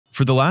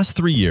For the last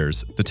 3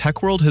 years, the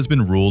tech world has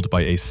been ruled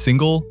by a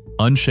single,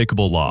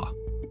 unshakable law.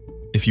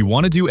 If you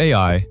want to do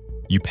AI,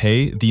 you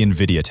pay the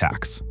Nvidia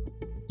tax.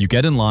 You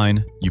get in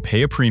line, you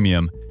pay a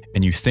premium,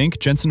 and you thank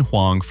Jensen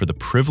Huang for the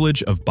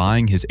privilege of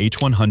buying his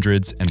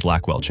H100s and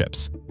Blackwell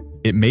chips.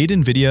 It made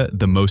Nvidia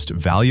the most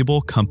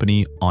valuable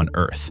company on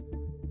Earth.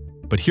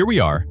 But here we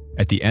are,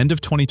 at the end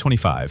of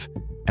 2025,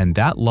 and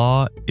that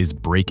law is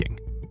breaking.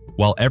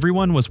 While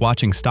everyone was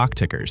watching stock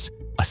tickers,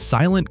 a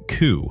silent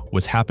coup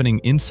was happening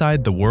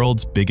inside the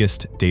world's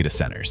biggest data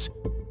centers.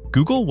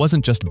 Google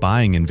wasn't just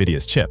buying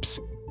Nvidia's chips,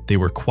 they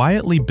were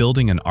quietly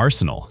building an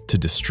arsenal to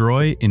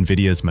destroy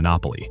Nvidia's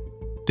monopoly.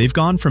 They've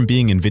gone from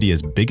being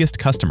Nvidia's biggest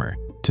customer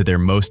to their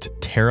most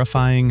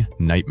terrifying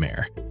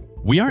nightmare.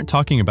 We aren't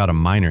talking about a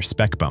minor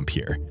spec bump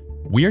here.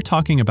 We are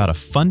talking about a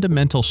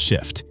fundamental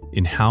shift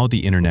in how the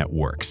internet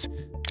works.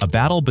 A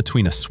battle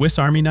between a Swiss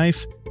Army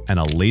knife and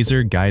a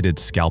laser-guided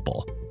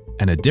scalpel.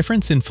 And a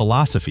difference in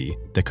philosophy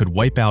that could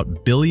wipe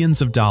out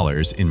billions of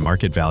dollars in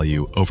market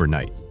value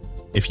overnight.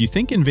 If you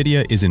think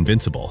Nvidia is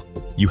invincible,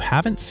 you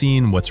haven't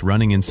seen what's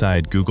running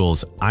inside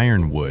Google's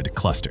Ironwood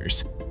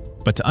clusters.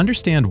 But to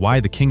understand why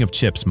the king of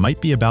chips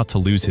might be about to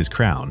lose his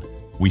crown,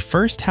 we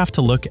first have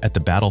to look at the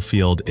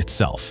battlefield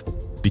itself.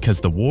 Because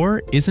the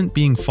war isn't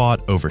being fought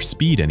over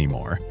speed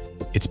anymore,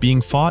 it's being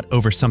fought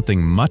over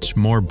something much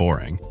more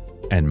boring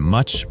and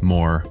much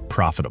more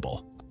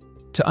profitable.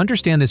 To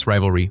understand this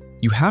rivalry,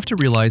 you have to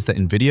realize that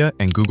Nvidia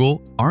and Google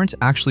aren't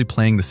actually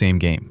playing the same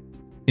game.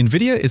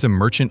 Nvidia is a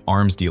merchant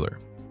arms dealer.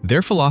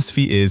 Their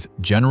philosophy is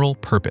general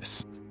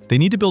purpose. They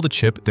need to build a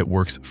chip that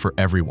works for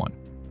everyone.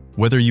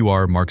 Whether you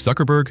are Mark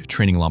Zuckerberg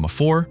training Llama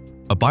 4,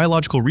 a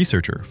biological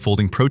researcher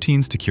folding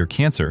proteins to cure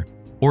cancer,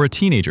 or a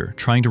teenager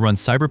trying to run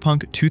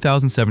Cyberpunk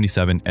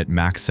 2077 at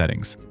max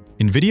settings,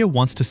 Nvidia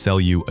wants to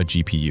sell you a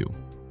GPU.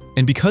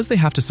 And because they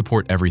have to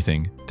support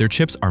everything, their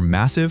chips are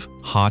massive,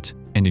 hot,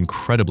 and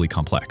incredibly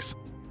complex.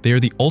 They are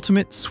the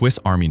ultimate Swiss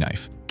Army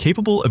knife,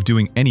 capable of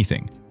doing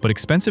anything, but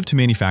expensive to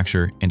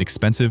manufacture and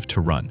expensive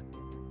to run.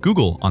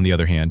 Google, on the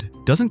other hand,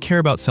 doesn't care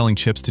about selling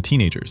chips to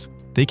teenagers.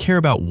 They care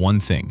about one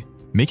thing: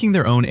 making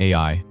their own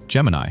AI,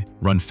 Gemini,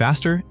 run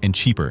faster and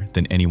cheaper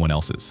than anyone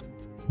else's.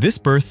 This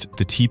birthed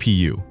the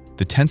TPU,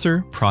 the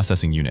Tensor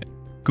Processing Unit.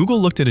 Google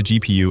looked at a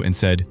GPU and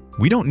said,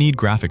 "We don't need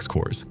graphics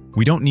cores.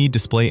 We don't need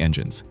display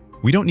engines.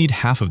 We don't need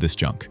half of this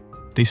junk."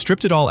 They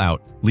stripped it all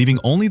out, leaving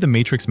only the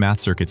matrix math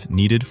circuits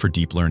needed for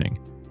deep learning.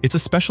 It's a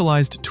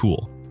specialized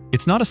tool.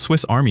 It's not a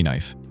Swiss Army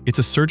knife, it's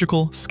a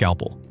surgical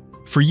scalpel.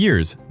 For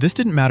years, this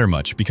didn't matter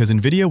much because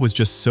Nvidia was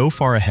just so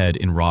far ahead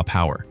in raw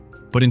power.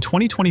 But in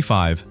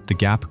 2025, the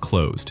gap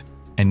closed.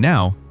 And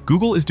now,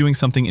 Google is doing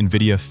something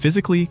Nvidia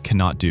physically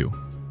cannot do.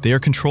 They are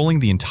controlling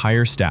the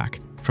entire stack,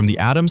 from the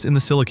atoms in the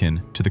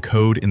silicon to the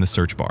code in the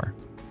search bar.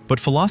 But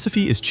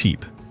philosophy is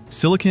cheap.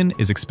 Silicon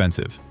is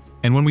expensive.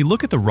 And when we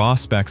look at the raw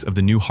specs of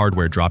the new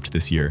hardware dropped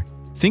this year,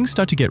 things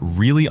start to get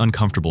really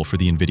uncomfortable for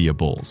the Nvidia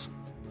bulls.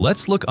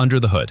 Let's look under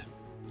the hood.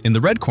 In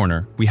the red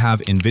corner, we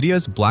have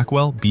Nvidia's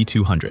Blackwell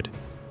B200.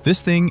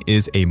 This thing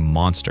is a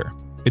monster.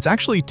 It's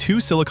actually 2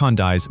 silicon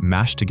dies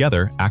mashed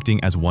together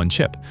acting as one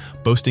chip,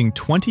 boasting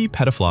 20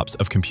 petaflops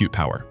of compute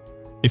power.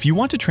 If you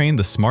want to train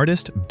the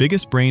smartest,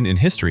 biggest brain in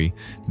history,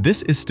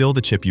 this is still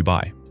the chip you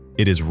buy.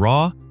 It is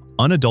raw,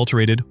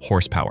 unadulterated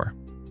horsepower.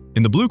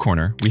 In the blue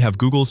corner, we have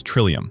Google's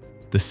Trillium,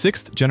 the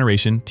 6th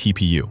generation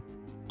TPU.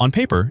 On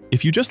paper,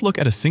 if you just look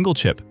at a single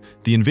chip,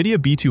 the Nvidia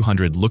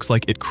B200 looks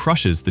like it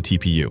crushes the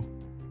TPU.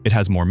 It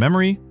has more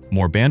memory,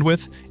 more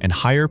bandwidth, and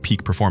higher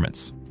peak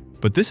performance.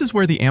 But this is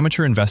where the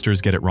amateur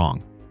investors get it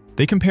wrong.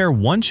 They compare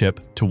one chip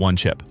to one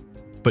chip.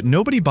 But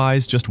nobody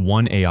buys just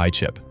one AI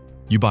chip.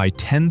 You buy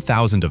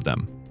 10,000 of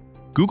them.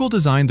 Google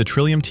designed the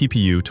Trillium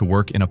TPU to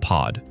work in a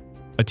pod.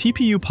 A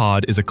TPU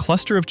pod is a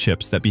cluster of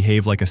chips that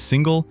behave like a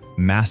single,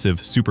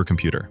 massive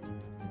supercomputer.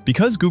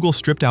 Because Google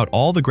stripped out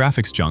all the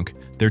graphics junk,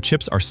 their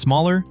chips are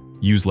smaller,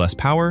 use less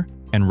power,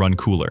 and run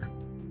cooler.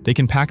 They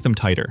can pack them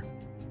tighter.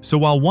 So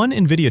while one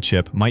Nvidia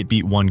chip might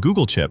beat one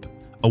Google chip,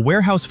 a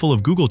warehouse full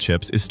of Google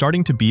chips is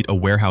starting to beat a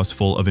warehouse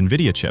full of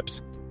Nvidia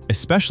chips,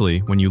 especially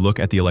when you look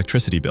at the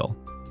electricity bill.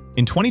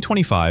 In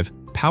 2025,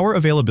 power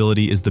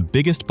availability is the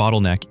biggest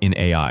bottleneck in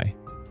AI.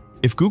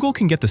 If Google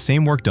can get the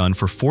same work done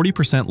for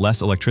 40%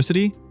 less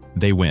electricity,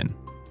 they win.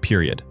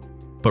 Period.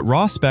 But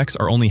raw specs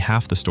are only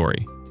half the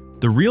story.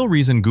 The real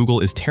reason Google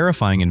is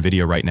terrifying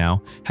Nvidia right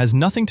now has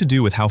nothing to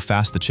do with how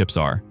fast the chips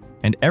are,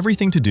 and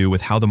everything to do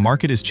with how the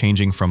market is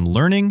changing from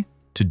learning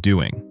to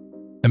doing.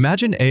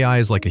 Imagine AI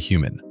is like a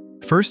human.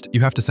 First,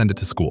 you have to send it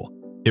to school.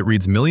 It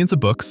reads millions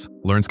of books,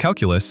 learns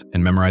calculus,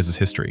 and memorizes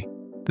history.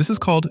 This is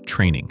called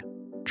training.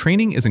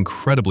 Training is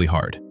incredibly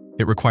hard.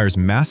 It requires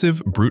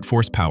massive brute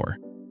force power.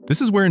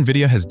 This is where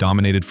Nvidia has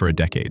dominated for a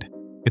decade.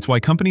 It's why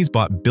companies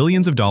bought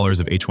billions of dollars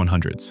of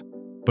H100s.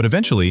 But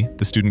eventually,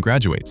 the student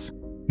graduates.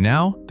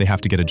 Now, they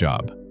have to get a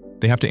job.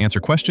 They have to answer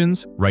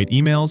questions, write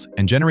emails,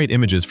 and generate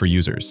images for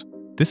users.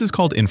 This is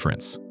called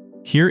inference.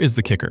 Here is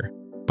the kicker.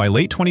 By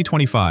late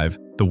 2025,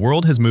 the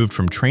world has moved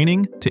from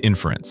training to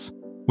inference.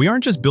 We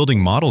aren't just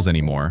building models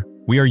anymore,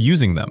 we are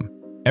using them.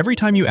 Every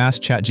time you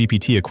ask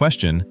ChatGPT a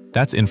question,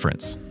 that's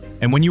inference.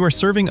 And when you are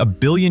serving 1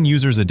 billion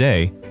users a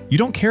day, you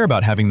don't care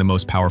about having the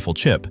most powerful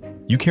chip.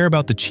 You care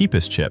about the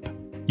cheapest chip.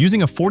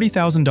 Using a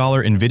 $40,000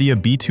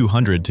 Nvidia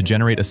B200 to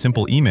generate a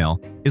simple email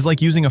is like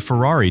using a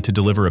Ferrari to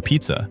deliver a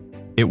pizza.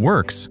 It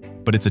works,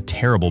 but it's a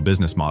terrible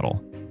business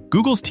model.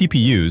 Google's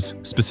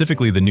TPUs,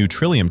 specifically the new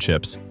Trillium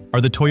chips,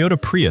 are the Toyota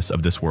Prius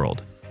of this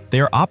world. They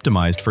are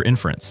optimized for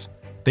inference.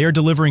 They are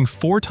delivering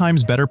 4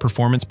 times better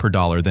performance per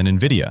dollar than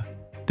Nvidia.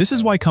 This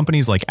is why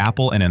companies like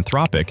Apple and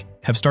Anthropic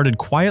have started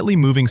quietly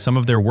moving some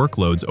of their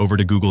workloads over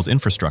to Google's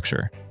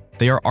infrastructure.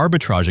 They are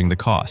arbitraging the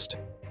cost.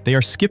 They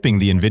are skipping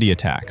the Nvidia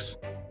tax.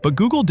 But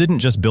Google didn't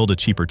just build a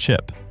cheaper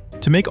chip.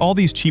 To make all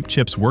these cheap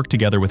chips work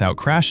together without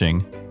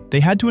crashing, they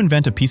had to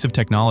invent a piece of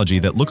technology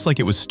that looks like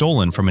it was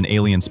stolen from an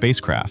alien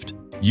spacecraft.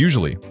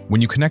 Usually,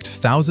 when you connect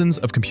thousands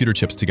of computer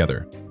chips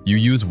together, you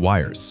use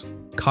wires,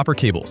 copper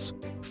cables,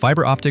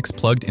 fiber optics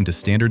plugged into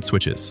standard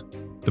switches.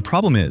 The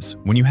problem is,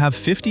 when you have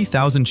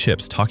 50,000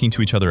 chips talking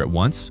to each other at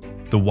once,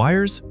 the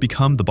wires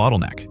become the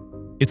bottleneck.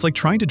 It's like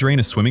trying to drain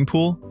a swimming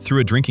pool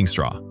through a drinking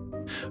straw.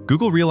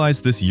 Google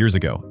realized this years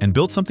ago and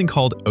built something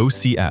called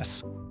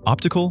OCS,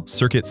 Optical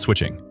Circuit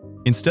Switching.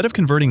 Instead of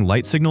converting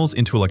light signals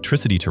into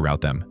electricity to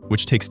route them,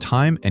 which takes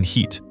time and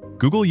heat,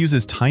 Google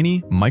uses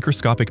tiny,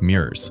 microscopic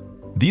mirrors.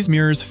 These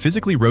mirrors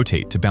physically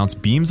rotate to bounce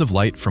beams of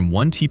light from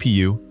one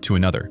TPU to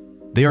another.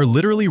 They are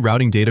literally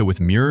routing data with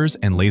mirrors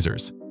and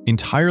lasers,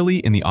 entirely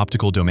in the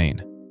optical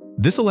domain.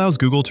 This allows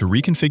Google to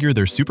reconfigure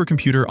their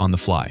supercomputer on the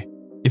fly.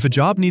 If a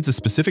job needs a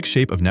specific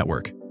shape of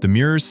network, the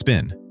mirrors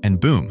spin, and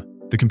boom,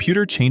 the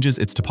computer changes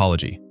its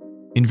topology.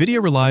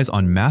 Nvidia relies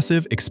on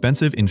massive,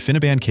 expensive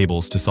InfiniBand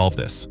cables to solve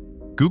this.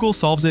 Google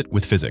solves it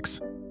with physics.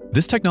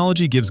 This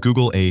technology gives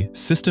Google a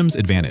systems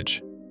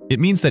advantage. It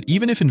means that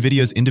even if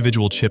Nvidia's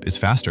individual chip is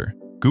faster,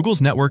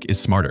 Google's network is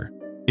smarter.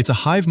 It's a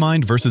hive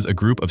mind versus a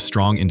group of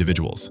strong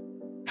individuals.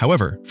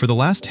 However, for the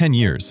last 10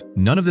 years,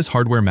 none of this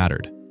hardware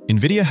mattered.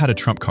 Nvidia had a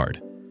trump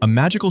card, a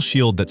magical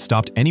shield that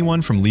stopped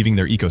anyone from leaving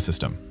their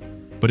ecosystem.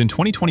 But in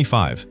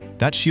 2025,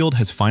 that shield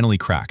has finally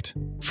cracked.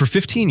 For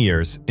 15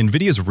 years,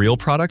 Nvidia's real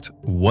product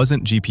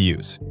wasn't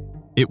GPUs.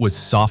 It was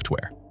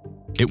software.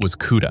 It was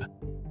CUDA.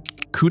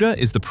 CUDA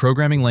is the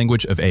programming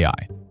language of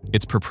AI.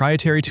 It's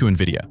proprietary to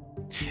Nvidia.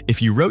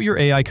 If you wrote your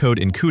AI code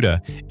in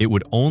CUDA, it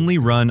would only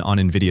run on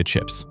Nvidia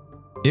chips.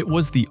 It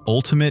was the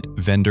ultimate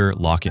vendor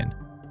lock-in.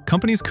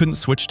 Companies couldn't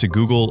switch to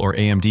Google or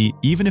AMD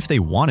even if they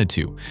wanted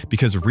to,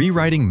 because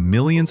rewriting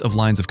millions of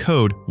lines of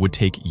code would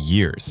take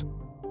years.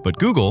 But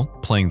Google,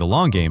 playing the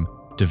long game,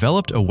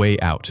 developed a way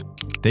out.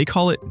 They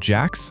call it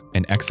JAX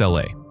and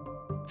XLA.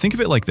 Think of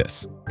it like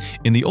this.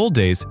 In the old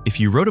days, if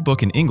you wrote a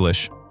book in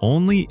English,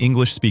 only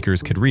English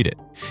speakers could read it.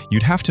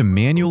 You'd have to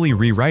manually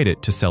rewrite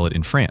it to sell it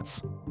in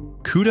France.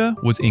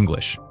 CUDA was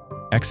English.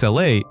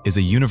 XLA is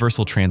a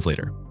universal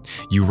translator.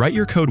 You write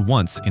your code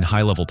once in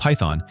high-level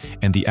Python,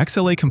 and the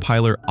XLA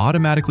compiler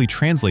automatically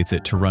translates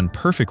it to run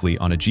perfectly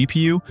on a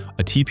GPU,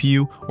 a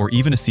TPU, or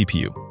even a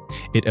CPU.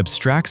 It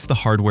abstracts the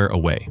hardware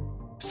away.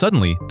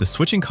 Suddenly, the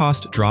switching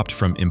cost dropped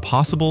from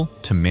impossible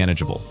to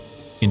manageable.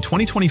 In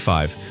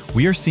 2025,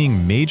 we are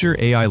seeing major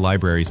AI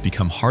libraries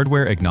become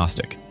hardware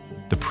agnostic.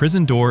 The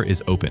prison door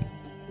is open.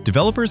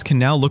 Developers can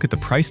now look at the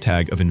price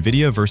tag of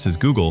Nvidia versus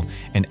Google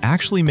and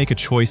actually make a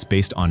choice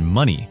based on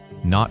money,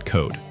 not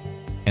code.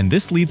 And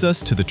this leads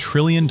us to the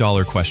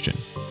trillion-dollar question.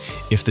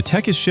 If the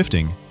tech is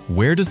shifting,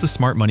 where does the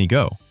smart money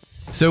go?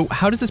 So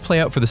how does this play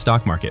out for the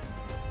stock market?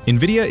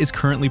 Nvidia is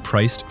currently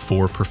priced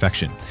for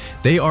perfection.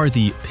 They are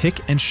the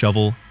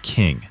pick-and-shovel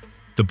king.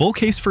 The bull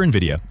case for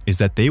Nvidia is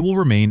that they will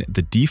remain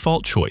the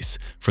default choice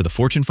for the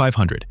Fortune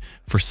 500,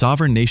 for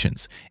sovereign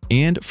nations,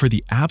 and for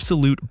the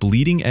absolute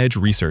bleeding-edge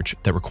research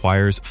that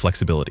requires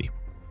flexibility.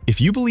 If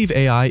you believe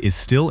AI is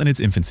still in its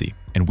infancy,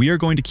 and we are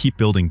going to keep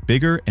building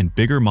bigger and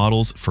bigger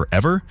models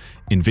forever,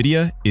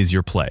 Nvidia is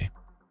your play.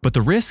 But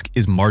the risk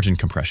is margin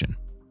compression.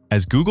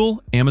 As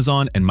Google,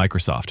 Amazon, and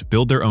Microsoft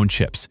build their own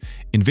chips,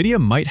 Nvidia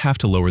might have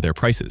to lower their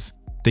prices.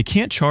 They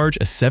can't charge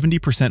a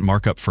 70%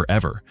 markup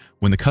forever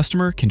when the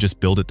customer can just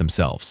build it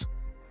themselves.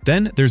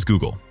 Then there's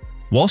Google.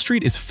 Wall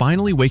Street is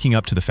finally waking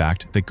up to the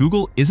fact that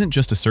Google isn't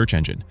just a search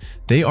engine.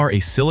 They are a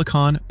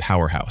silicon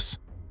powerhouse.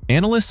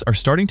 Analysts are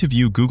starting to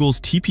view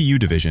Google's TPU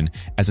division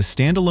as a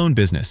standalone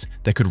business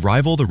that could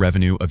rival the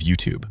revenue of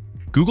YouTube.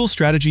 Google's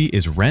strategy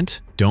is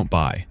rent, don't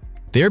buy.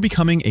 They are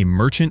becoming a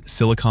merchant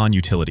silicon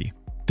utility.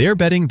 They are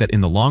betting that in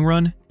the long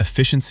run,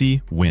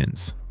 efficiency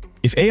wins.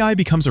 If AI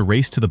becomes a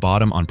race to the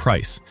bottom on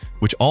price,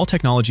 which all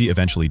technology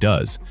eventually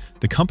does,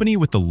 the company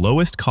with the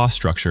lowest cost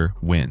structure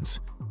wins.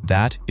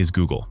 That is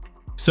Google.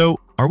 So,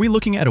 are we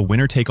looking at a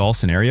winner-take-all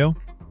scenario?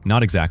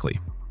 Not exactly.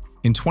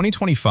 In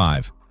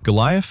 2025,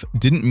 Goliath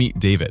didn't meet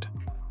David.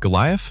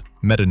 Goliath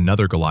met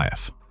another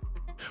Goliath.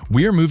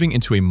 We are moving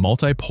into a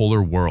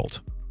multipolar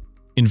world.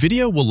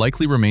 Nvidia will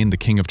likely remain the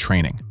king of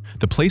training,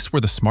 the place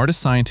where the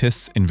smartest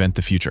scientists invent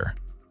the future.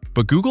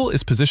 But Google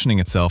is positioning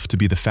itself to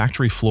be the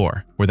factory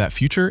floor where that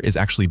future is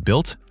actually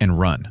built and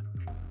run.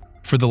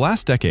 For the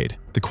last decade,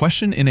 the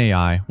question in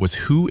AI was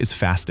who is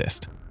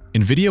fastest.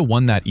 Nvidia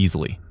won that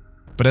easily.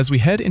 But as we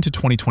head into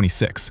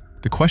 2026,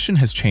 the question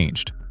has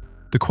changed.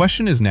 The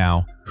question is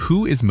now,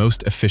 who is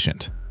most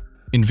efficient?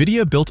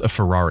 Nvidia built a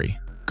Ferrari.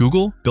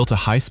 Google built a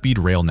high-speed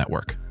rail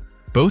network.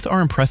 Both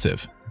are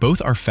impressive,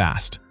 both are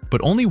fast,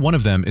 but only one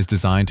of them is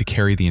designed to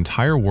carry the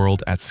entire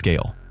world at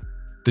scale.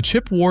 The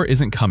chip war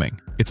isn't coming,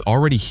 it's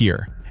already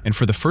here, and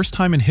for the first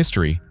time in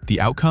history,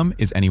 the outcome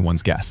is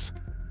anyone's guess.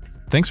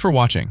 Thanks for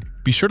watching.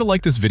 Be sure to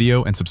like this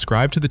video and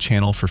subscribe to the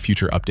channel for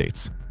future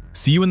updates.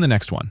 See you in the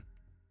next one.